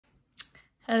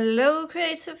Hello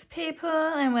creative people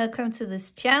and welcome to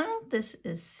this channel. This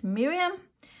is Miriam.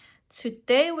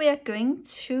 Today we are going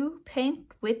to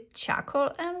paint with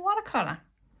charcoal and watercolor.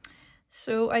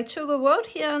 So I took a vote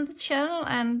here on the channel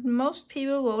and most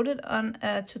people voted on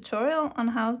a tutorial on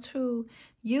how to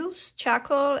use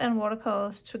charcoal and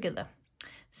watercolors together.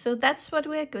 So that's what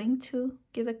we are going to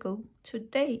give a go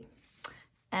today.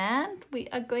 And we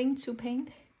are going to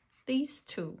paint these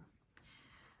two.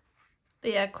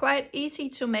 They are quite easy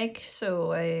to make,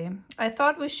 so I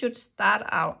thought we should start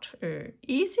out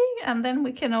easy, and then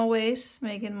we can always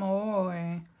make it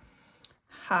more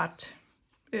hard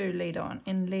later on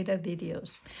in later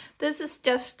videos. This is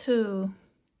just to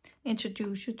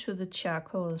introduce you to the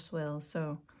charcoal as well.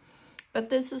 But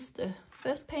this is the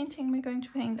first painting we're going to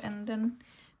paint, and then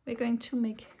we're going to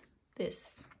make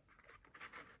this.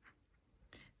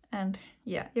 And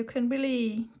yeah, you can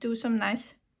really do some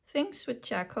nice things with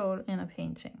charcoal in a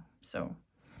painting.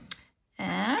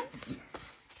 And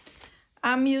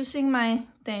I'm using my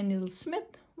Daniel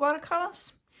Smith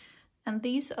watercolors, and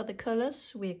these are the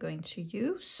colors we're going to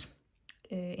use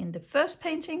in the first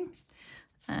painting,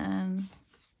 and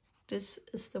this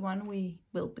is the one we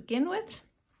will begin with.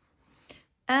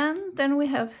 And then we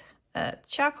have a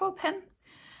charcoal pen.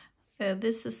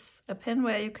 This is a pen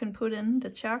where you can put in the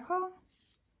charcoal.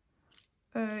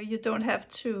 You don't have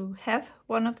to have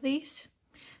one of these.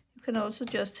 You can also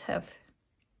just have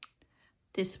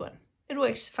this one. It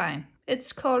works fine.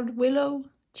 It's called Willow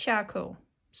charcoal.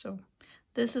 So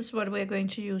this is what we're going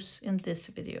to use in this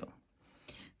video.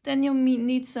 Then you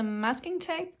need some masking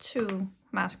tape to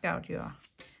mask out your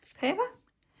paper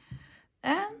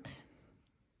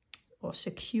or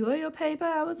secure your paper,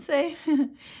 I would say.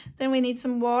 Then we need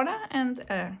some water and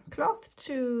a cloth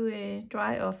to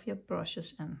dry off your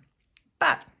brushes in.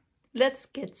 But let's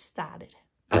get started.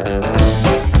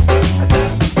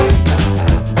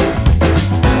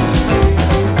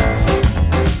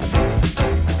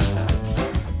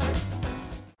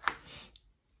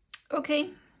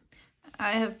 Okay,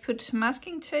 I have put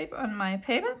masking tape on my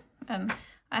paper, and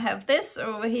I have this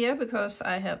over here because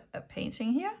I have a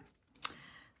painting here.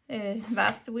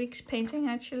 Last week's painting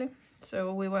actually.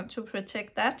 So we want to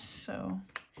protect that. So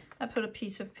I put a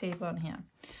piece of paper on here.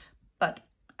 But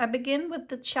I begin with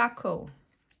the charcoal.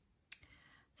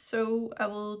 So I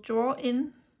will draw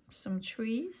in some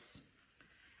trees,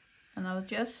 and I'll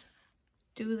just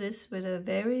do this with a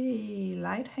very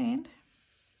light hand.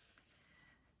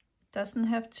 It doesn't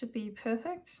have to be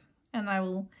perfect. And I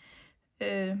will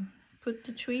put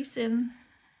the trees in,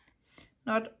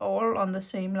 not all on the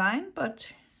same line,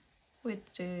 but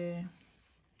with a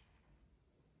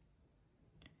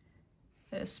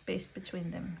space between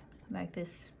them, like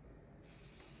this.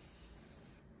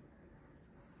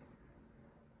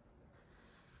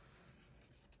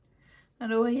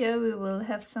 And over here we will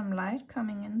have some light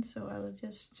coming in, so I will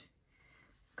just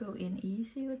go in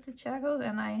easy with the charcoal,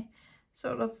 and I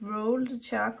sort of roll the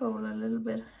charcoal a little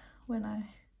bit when I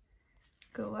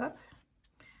go up,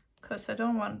 because I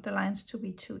don't want the lines to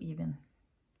be too even.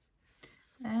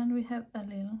 And we have a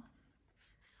little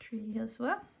tree as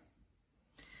well.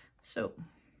 So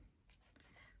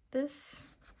this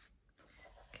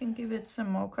can give it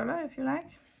some more color if you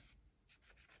like.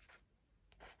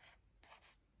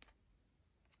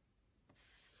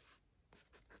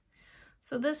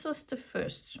 So this was the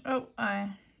first. Oh,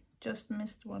 I just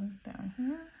missed one down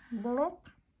here. Bloop.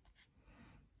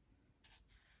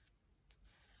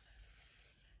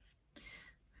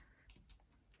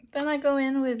 Then I go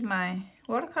in with my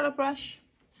watercolor brush,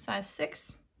 size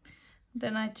 6.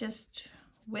 Then I just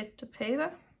wet the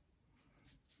paper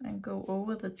and go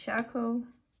over the charcoal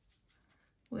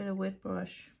with a wet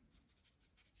brush.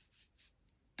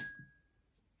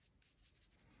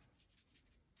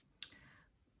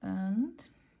 And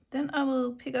then I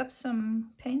will pick up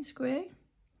some Paynes gray,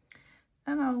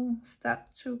 and I'll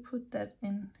start to put that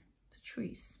in the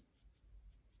trees.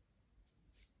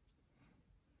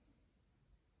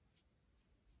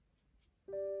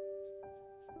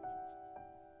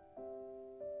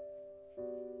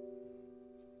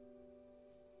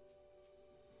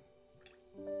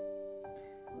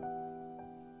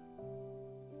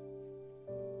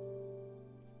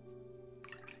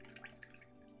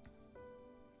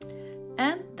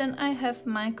 And then I have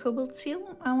my Cobalt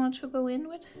teal I want to go in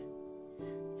with.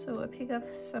 So I pick up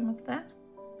some of that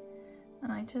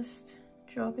and I just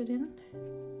drop it in.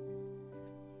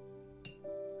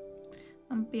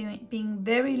 I'm being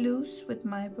very loose with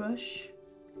my brush.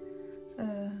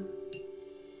 I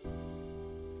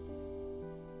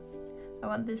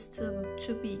want this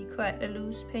to be quite a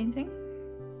loose painting.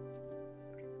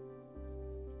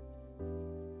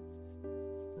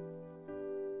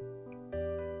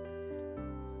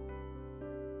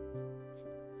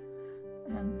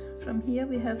 from here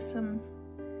we have some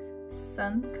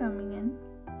sun coming in,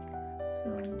 so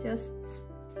I'm just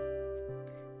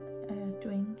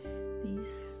doing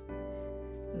these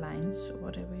lines or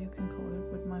whatever you can call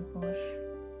it with my brush.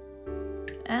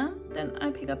 And then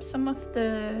I pick up some of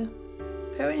the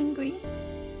Perylene green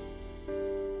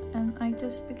and I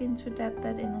just begin to dab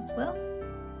that in as well.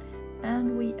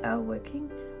 And we are working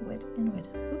wet in wet.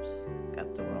 Oops,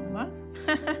 got the wrong one.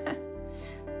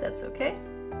 That's okay.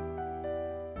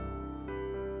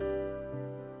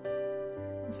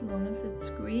 As long as it's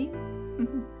green.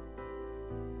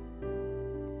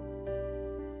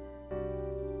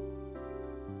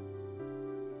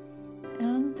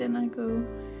 And then I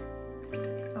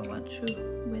want to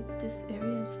wet this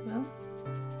area as well.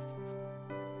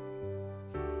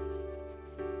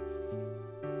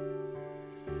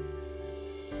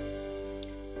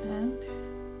 And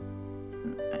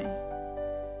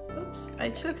I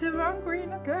took the wrong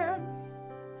green again.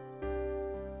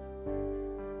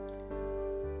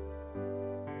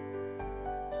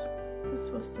 So this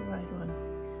was the right one.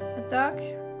 A dark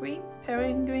green,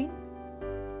 Perylene green.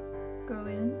 Go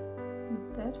in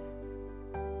with that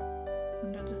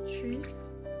under the trees.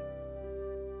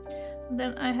 And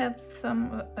then I have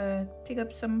some pick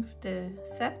up some of the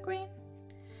sap green.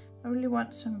 I really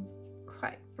want some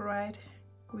quite bright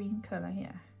green color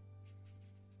here.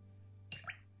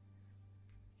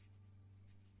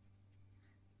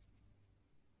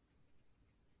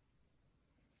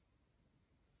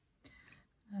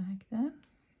 Like that.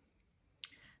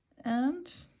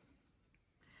 And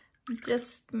I'm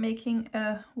just making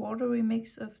a watery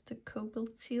mix of the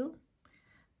Cobalt teal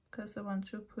because I want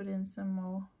to put in some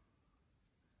more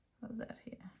of that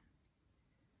here.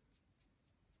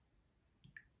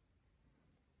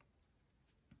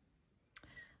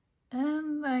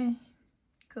 And I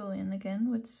go in again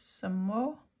with some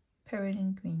more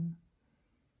Perylene green.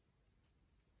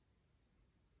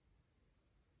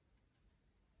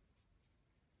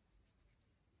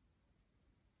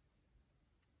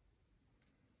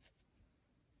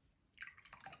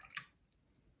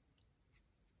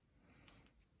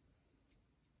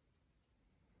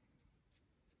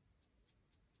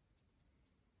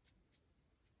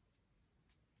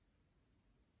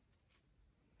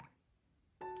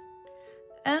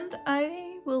 And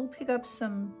I will pick up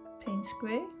some Paynes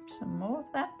grey, some more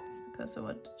of that, because I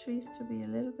want the trees to be a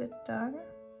little bit darker.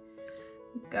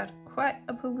 We've got quite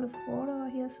a pool of water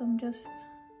here, so I'm just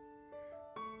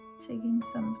taking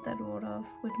some of that water off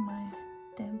with my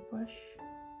damp brush.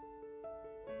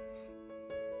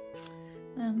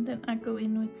 And then I go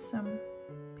in with some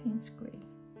Paynes grey.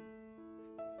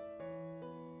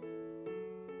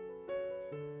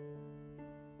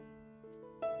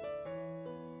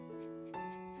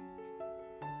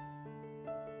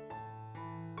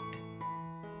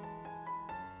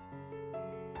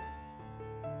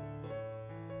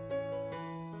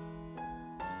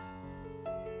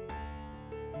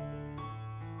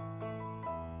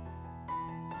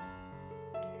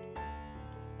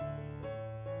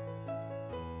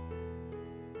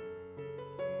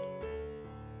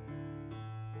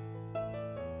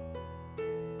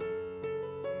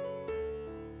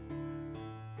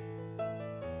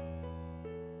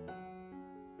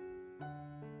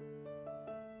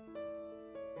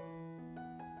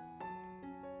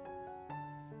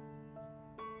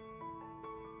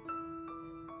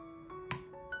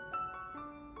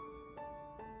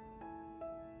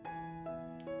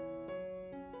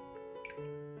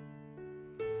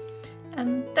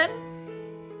 And then,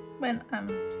 when I'm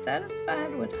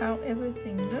satisfied with how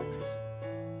everything looks,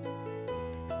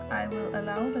 I will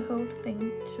allow the whole thing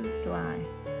to dry.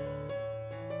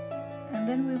 And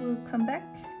then we will come back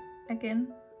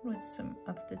again with some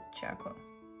of the charcoal.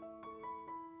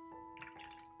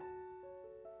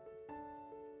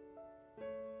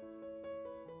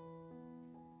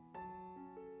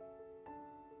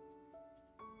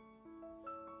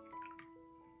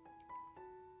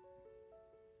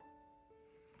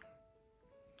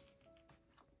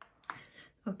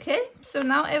 Okay, so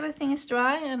now everything is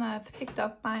dry and I've picked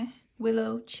up my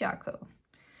Willow charcoal.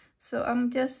 So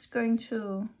I'm just going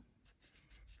to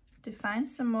define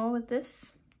some more with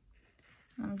this.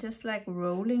 I'm just like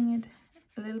rolling it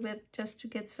a little bit just to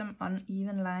get some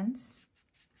uneven lines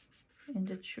in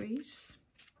the trees.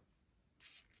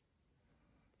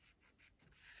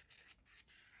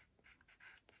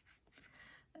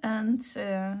 And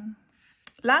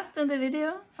last in the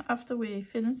video, after we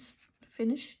finished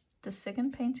the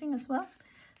second painting as well,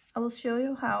 I will show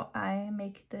you how I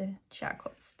make the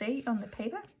charcoal stay on the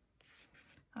paper,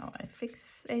 how I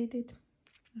fixate it,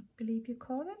 I believe you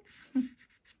call it.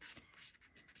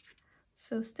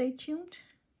 So stay tuned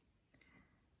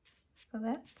for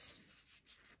that.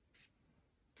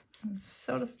 I'm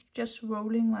sort of just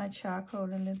rolling my charcoal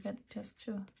a little bit just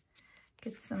to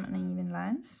get some uneven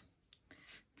lines.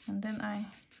 And then I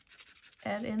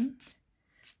add in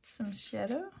some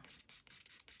shadow.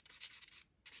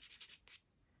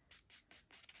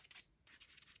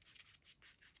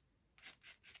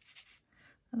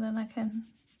 And then I can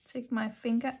take my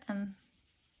finger and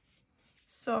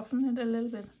soften it a little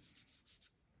bit.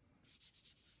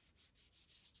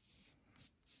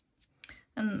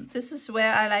 And this is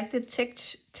where I like the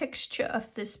texture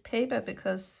of this paper,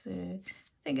 because I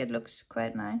think it looks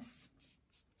quite nice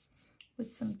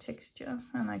with some texture.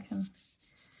 And I can,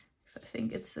 if I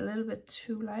think it's a little bit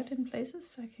too light in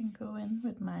places, I can go in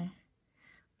with my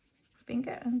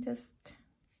finger and just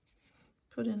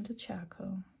put in the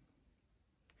charcoal.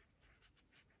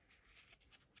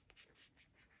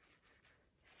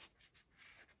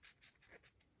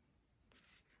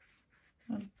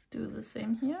 I'll do the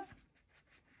same here.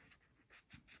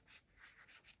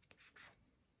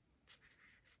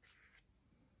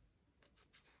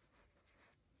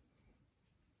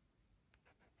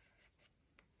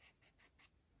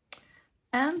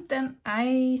 And then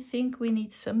I think we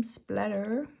need some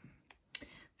splatter.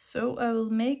 So I will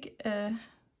make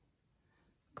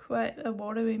quite a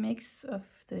watery mix of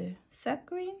the sap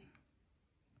green.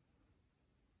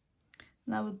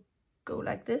 And I will go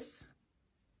like this.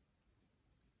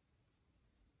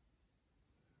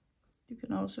 You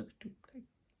can also do like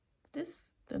this,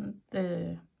 then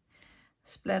the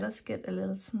splatters get a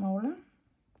little smaller.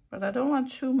 But I don't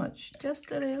want too much, just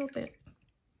a little bit.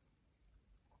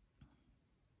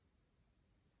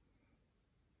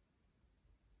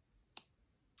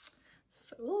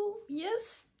 So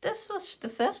yes, this was the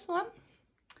first one.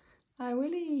 I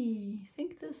really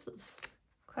think this is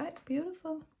quite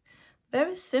beautiful.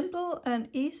 Very simple and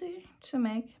easy to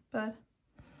make, but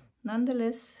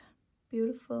nonetheless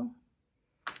beautiful.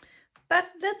 But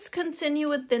let's continue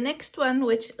with the next one,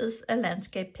 which is a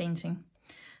landscape painting.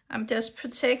 I'm just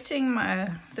protecting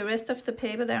the rest of the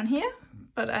paper down here,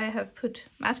 but I have put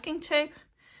masking tape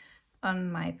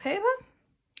on my paper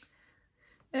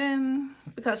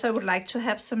because I would like to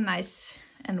have some nice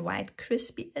and white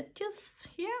crispy edges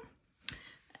here.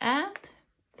 And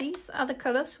these are the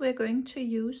colors we're going to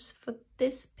use for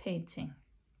this painting.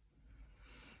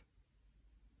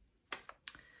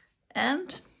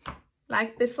 And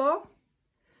like before,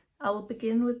 I will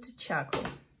begin with the charcoal.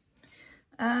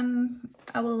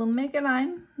 I will make a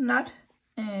line, not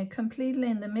completely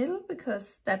in the middle,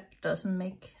 because that doesn't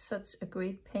make such a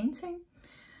great painting,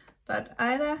 but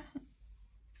either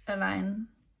a line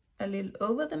a little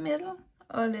over the middle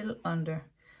or a little under.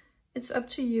 It's up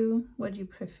to you what you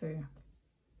prefer.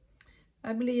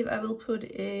 I believe I will put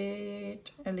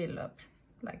it a little up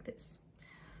like this.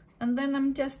 And then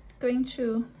I'm just going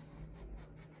to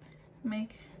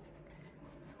make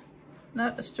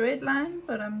not a straight line,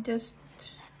 but I'm just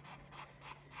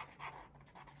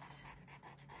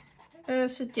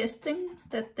suggesting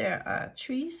that there are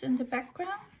trees in the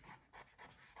background.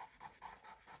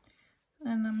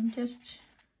 And I'm just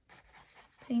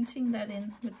painting that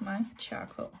in with my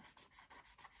charcoal.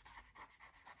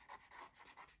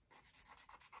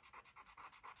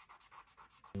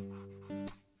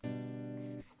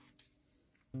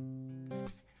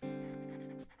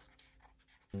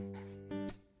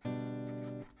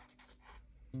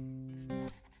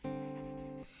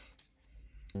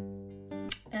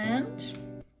 And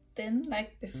then,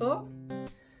 like before,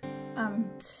 I'm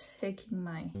taking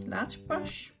my large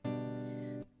brush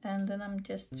and then I'm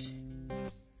just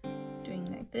doing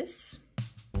like this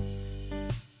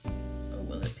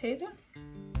over the paper.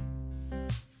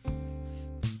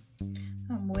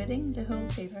 I'm wetting the whole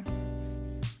paper.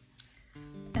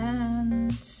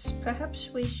 And perhaps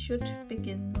we should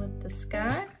begin with the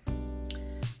sky.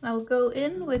 I'll go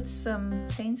in with some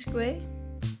Paynes gray.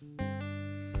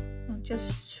 I'll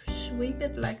just sweep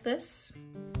it like this.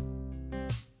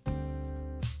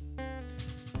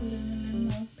 Put in a little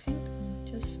more paint and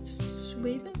just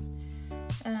sweep it.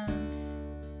 And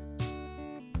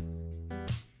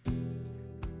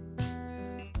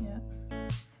yeah,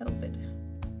 help it.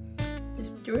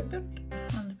 Just drip it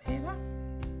on the paper.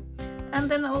 And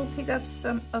then I'll pick up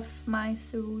some of my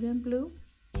cerulean blue.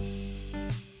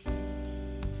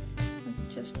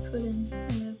 Just put in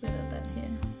a little bit of that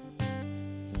here.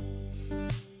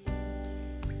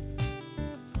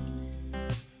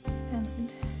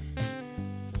 And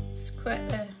it's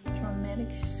quite a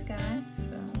dramatic sky,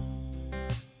 so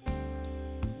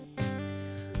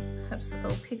perhaps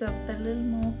I'll pick up a little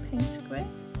more Paynes gray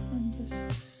and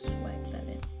just swipe that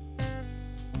in.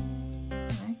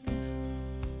 Like that.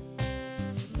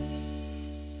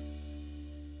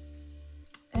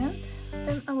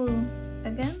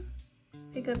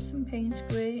 up some Paynes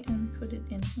gray and put it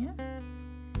in here,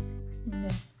 in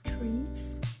the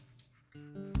trees,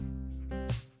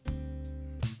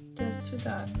 just to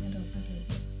darken it up a little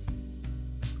bit.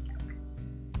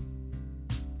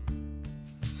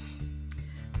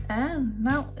 And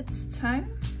now it's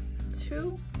time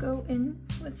to go in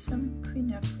with some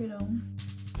quinacridone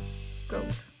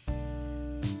gold.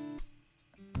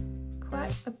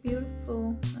 Quite a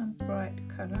beautiful and bright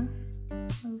color.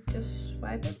 I'll just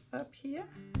swipe it up here,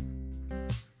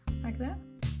 like that.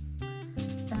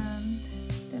 And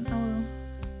then I will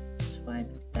swipe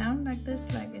it down like this,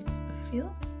 like it's a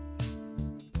field.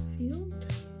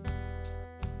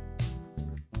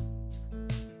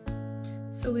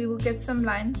 So we will get some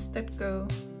lines that go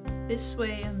this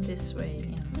way and this way.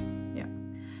 Yeah,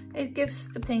 it gives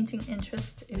the painting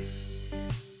interest if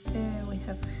we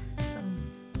have some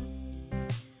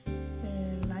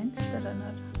lines that are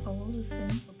not all the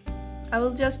same. Okay. I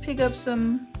will just pick up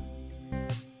some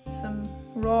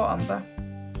raw umber.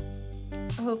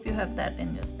 I hope you have that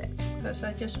in your stacks, because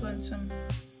I just want some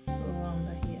raw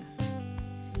umber here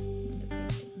in the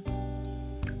painting.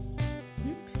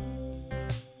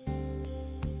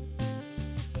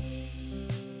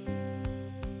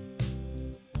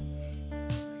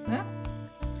 Yeah.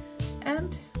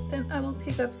 And then I will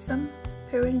pick up some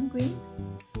Perylene green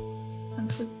and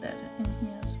put that in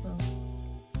here as well.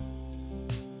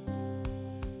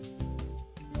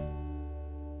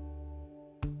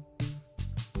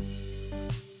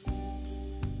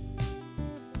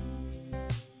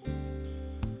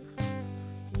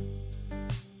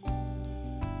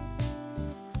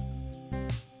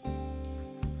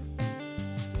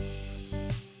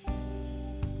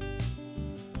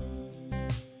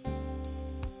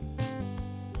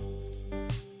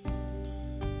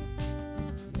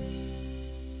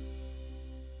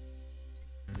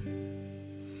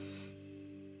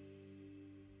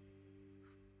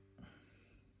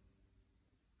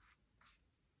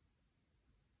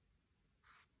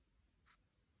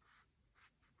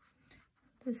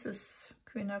 This is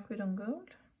quinacridone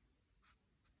gold.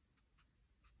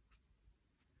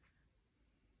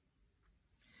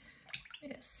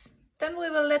 Yes. Then we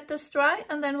will let this dry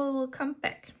and then we will come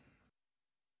back.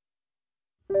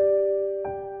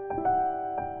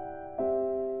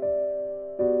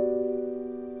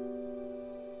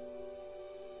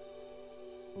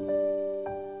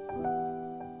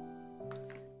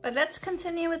 But let's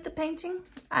continue with the painting.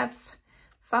 I've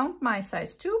found my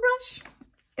size 2 brush.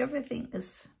 Everything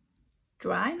is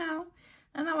dry now,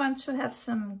 and I want to have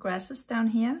some grasses down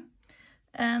here,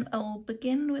 and I will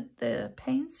begin with the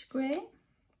Paynes gray.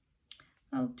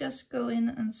 I'll just go in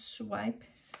and swipe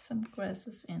some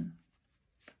grasses in.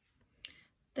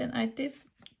 Then I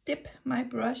dip my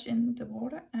brush in the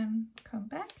water and come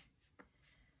back,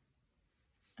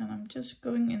 and I'm just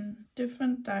going in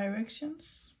different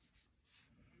directions.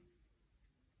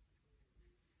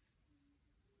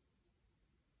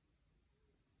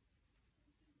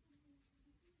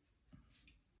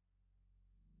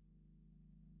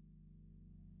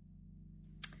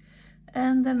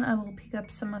 And then I will pick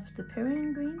up some of the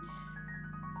Perylene green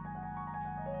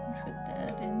and put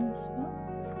that in as well.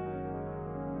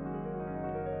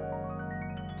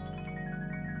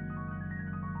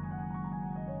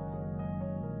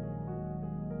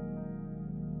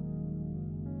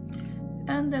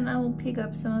 And then I will pick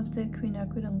up some of the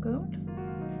quinacridone gold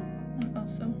and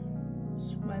also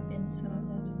swipe in some of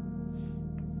that.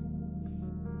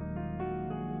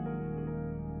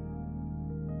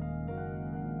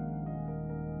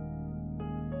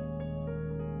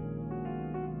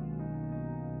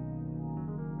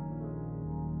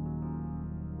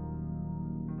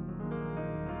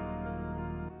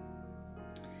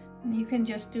 And you can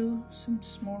just do some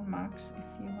small marks if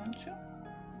you want to.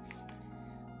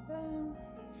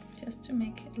 Just to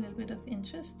make a little bit of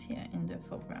interest here in the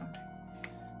foreground.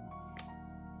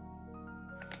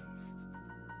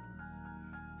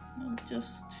 I'll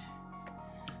just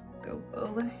go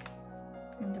over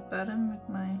in the bottom with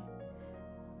my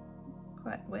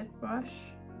quite wet brush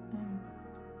and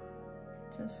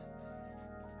just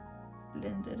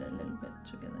blend it a little bit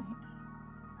together here.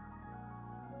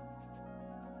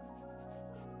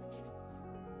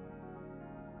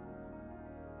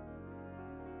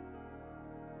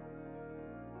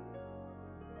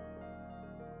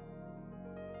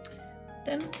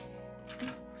 Then,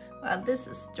 while this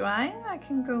is drying, I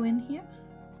can go in here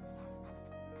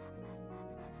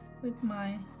with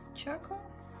my charcoal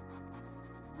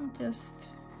and just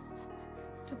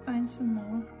define some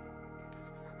more.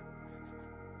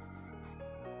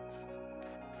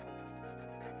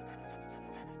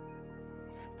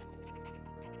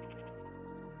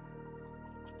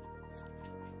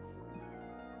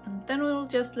 then we'll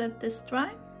just let this dry,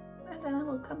 and then I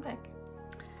will come back.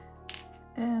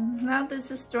 Now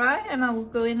this is dry, and I will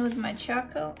go in with my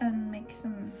charcoal and make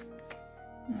some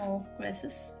more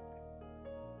grasses.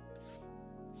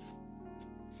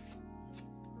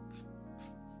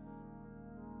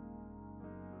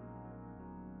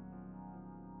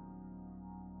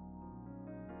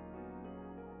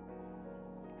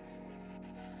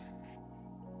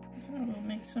 I will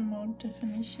make some more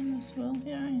definition as well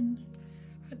here in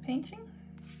the painting.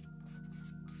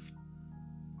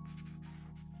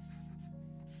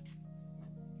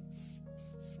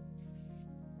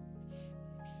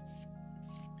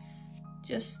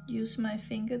 Just use my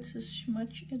finger to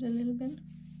smudge it a little bit.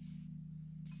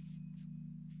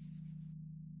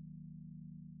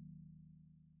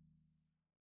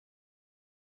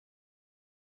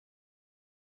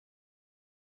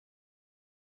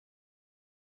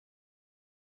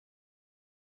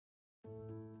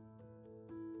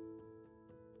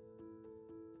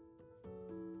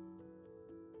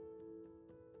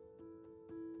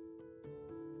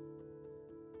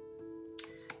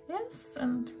 Yes,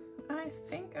 and I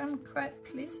think I'm quite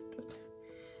pleased with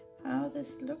how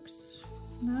this looks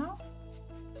now.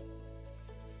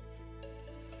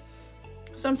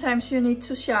 Sometimes you need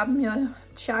to sharpen your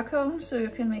charcoal so you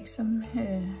can make some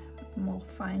more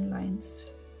fine lines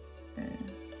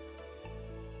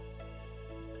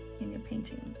in your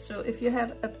painting. So if you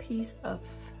have a piece of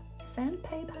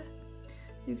sandpaper,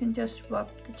 you can just rub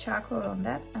the charcoal on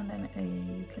that, and then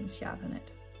you can sharpen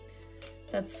it.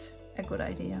 That's a good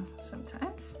idea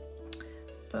sometimes.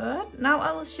 But now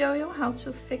I will show you how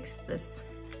to fix this.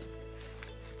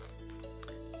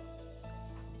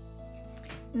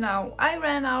 Now I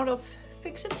ran out of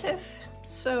fixative,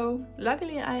 so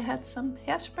luckily I had some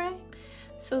hairspray,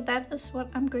 so that is what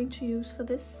I'm going to use for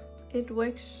this. It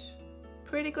works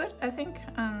pretty good, I think.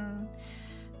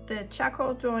 The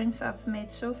charcoal drawings I've made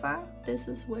so far, this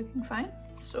is working fine.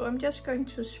 So I'm just going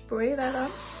to spray that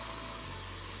on,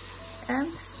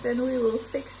 and then we will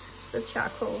fix the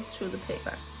charcoal to the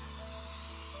paper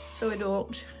so it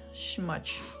won't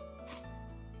smudge.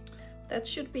 That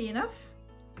should be enough.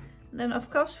 Then of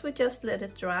course we just let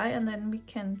it dry, and then we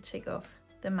can take off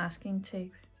the masking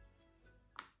tape.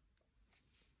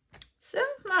 So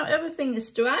now everything is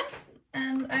dry,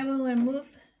 and I will remove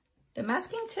the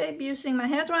masking tape using my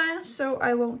hairdryer so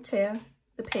I won't tear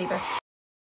the paper.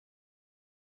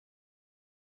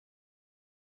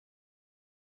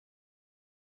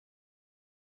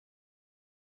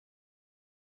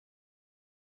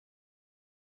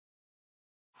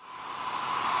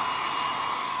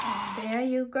 There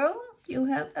you go, you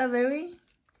have a very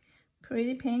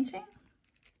pretty painting.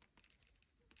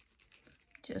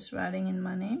 Just writing in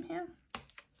my name here.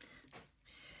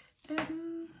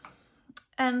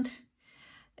 And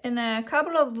in a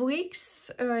couple of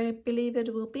weeks, I believe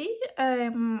it will be,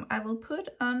 I will put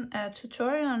on a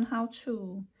tutorial on how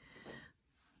to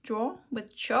draw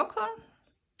with charcoal.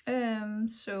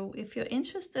 So if you're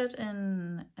interested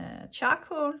in a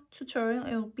charcoal tutorial,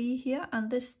 it will be here on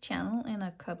this channel in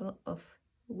a couple of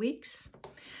weeks.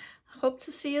 Hope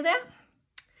to see you there.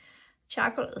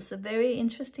 Charcoal is a very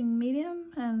interesting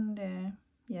medium, and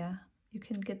yeah, you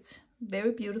can get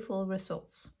very beautiful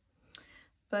results.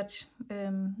 But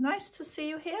nice to see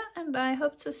you here, and I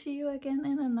hope to see you again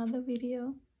in another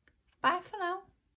video. Bye for now.